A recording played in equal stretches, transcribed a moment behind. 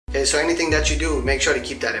Okay, so anything that you do, make sure to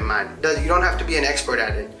keep that in mind. You don't have to be an expert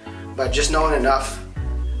at it, but just knowing enough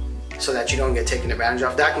so that you don't get taken advantage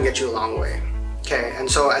of, that can get you a long way. Okay, and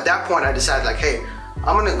so at that point I decided like, hey,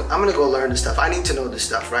 I'm gonna go learn this stuff. I need to know this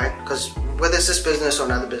stuff, right? Because whether it's this business or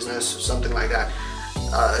another business or something like that,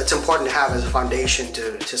 it's important to have as a foundation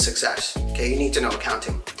to success. Okay, you need to know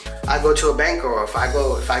accounting. I go to a banker, or if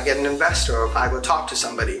I get an investor, or if I go talk to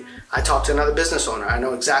somebody, I talk to another business owner. I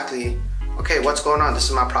know exactly, okay, what's going on? This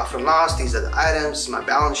is my profit and loss. These are the items. This is my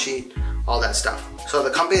balance sheet. All that stuff. So the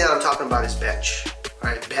company that I'm talking about is Bench,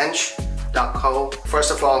 right? Bench.co. First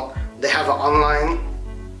of all, they have an online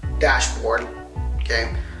dashboard.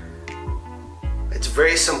 Okay, it's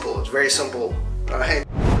very simple. It's very simple. All right.